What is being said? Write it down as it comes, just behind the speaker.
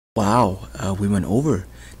Wow, we went over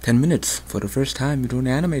 10 minutes for the first time doing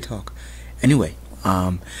anime talk. Anyway,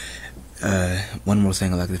 one more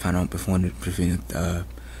thing I'd like to find out between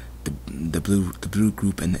the blue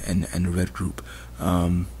group and the red group.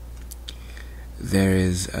 There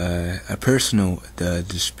is a personal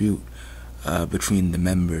dispute between the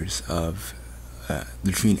members of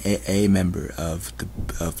between a member of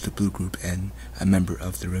the blue group and a member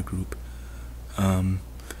of the red group.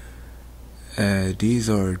 These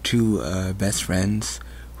are two best friends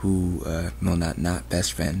who, well, not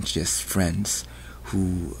best friends, just friends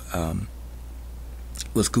who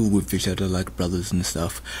was cool with each other like brothers and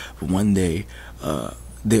stuff. But one day,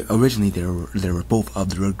 they originally they were both of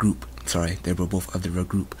the red group. Sorry, they were both of the red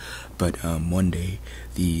group. But one day,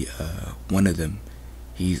 the one of them,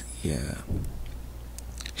 he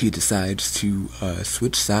decides to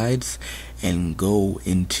switch sides and go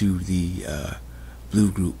into the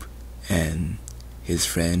blue group, and his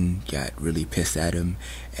friend got really pissed at him,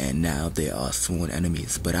 and now they are sworn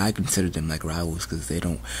enemies. But I consider them like rivals because they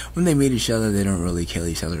don't, when they meet each other, they don't really kill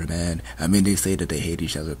each other, man. I mean, they say that they hate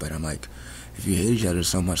each other, but I'm like, if you hate each other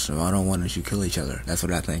so much, so I don't want you to kill each other. That's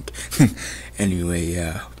what I think. Anyway,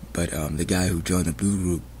 yeah. But the guy who joined the blue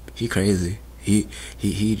group, he crazy. He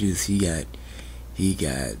got,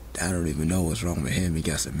 I don't even know what's wrong with him. He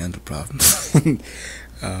got some mental problems.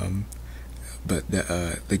 But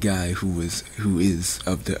the guy who is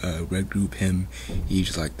of the red group,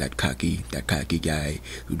 he's like that cocky guy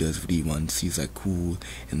who does what he wants. He's like cool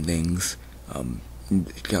and things.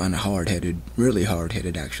 Kind of hard-headed, really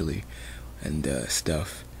hard-headed actually, and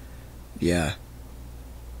stuff. Yeah.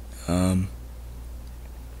 And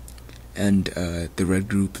the red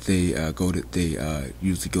group, they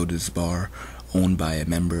usually go to this bar owned by a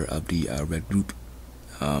member of the red group.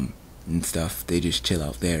 And stuff. They just chill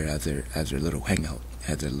out there as their little hangout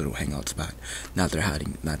spot. Not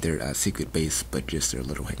their secret base, but just their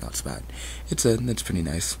little hangout spot. That's pretty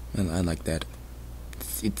nice. I like that.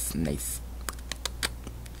 It's nice.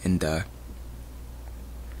 And let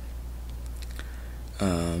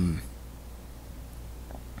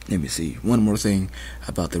me see. One more thing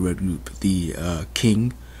about the red group. The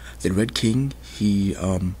red king. He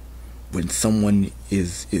when someone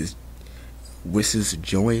wishes to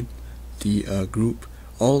join the group,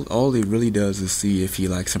 all he really does is see if he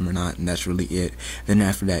likes him or not, and that's really it. Then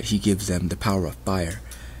after that, he gives them the power of fire.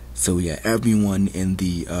 So yeah, everyone in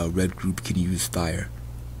the red group can use fire.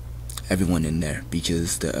 Everyone in there,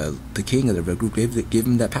 because the king of the red group gave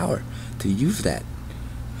him that power to use that.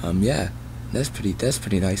 Yeah, that's pretty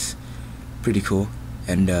nice, pretty cool.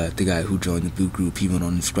 And the guy who joined the blue group, he went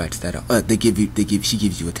on and scratched that. She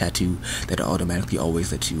gives you a tattoo that automatically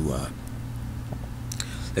always let you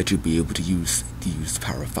be able to use the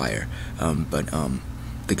power of fire. But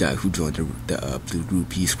the guy who joined the blue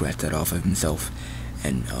group, he scratched that off of himself,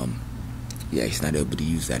 and yeah, he's not able to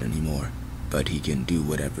use that anymore. But he can do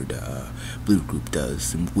whatever the blue group does,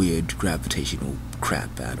 some weird gravitational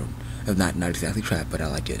crap. I don't, not exactly crap, but I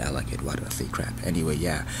like it. Why did I say crap? Anyway,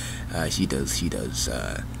 yeah, he does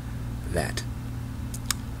that.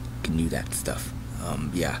 Can do that stuff.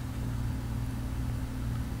 Yeah.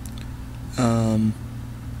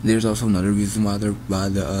 There's also another reason why the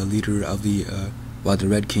leader of why the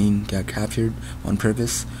Red King got captured on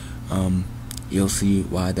purpose. You'll see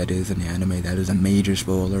why that is in the anime. That is a major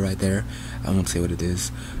spoiler right there. I won't say what it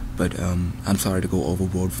is, but I'm sorry to go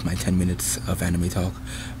overboard with my 10 minutes of anime talk,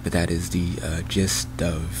 but that is the gist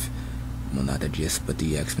of, well, not the gist, but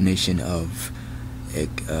the explanation of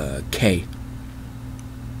K.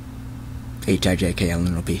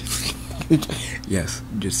 H-I-J-K-L-N-O-P. Yes,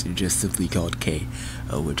 just simply called K,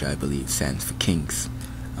 which I believe stands for Kings.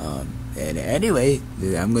 And anyway,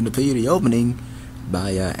 I'm going to play you the opening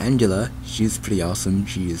by Angela. She's pretty awesome.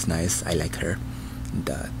 She is nice. I like her.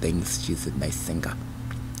 And she's a nice singer.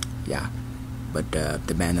 Yeah. But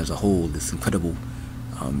the band as a whole is incredible.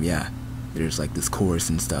 Yeah. There's like this chorus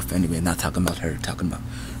and stuff. Anyway, not talking about her. Not talking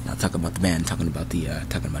about the band. Talking about the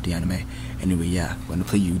anime. Anyway, yeah. I'm gonna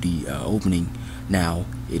play you the opening now.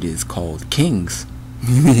 It is called Kings.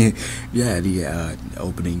 Yeah, the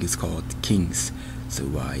opening is called Kings. So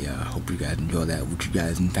I hope you guys enjoy that, which you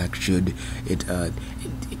guys in fact should. It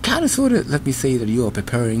kind of sort of let me say that you are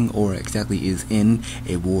preparing, or exactly is in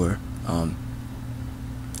a war. I'm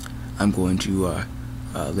going to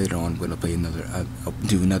later on, I'm going to play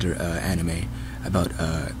do another anime about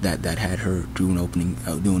that had her doing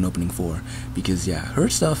opening for, because yeah, her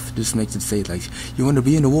stuff just makes it say like, you want to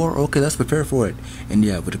be in the war, okay, let's prepare for it. And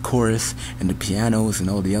yeah, with the chorus and the pianos and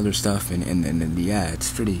all the other stuff, and yeah,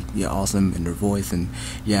 it's pretty awesome in her voice. And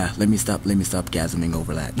yeah, let me stop gasming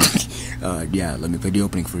over that. Yeah, let me play the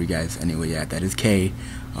opening for you guys. Anyway, yeah, that is K.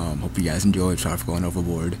 Hope you guys enjoyed. Sorry for going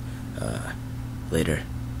overboard. Later.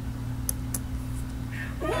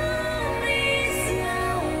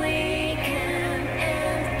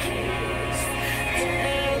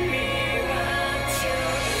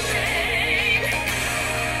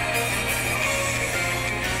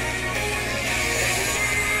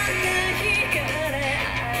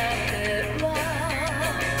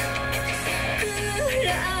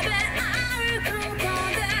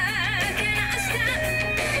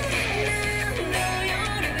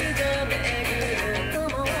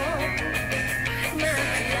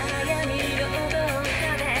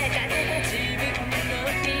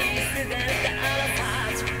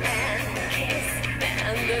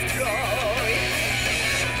 Draw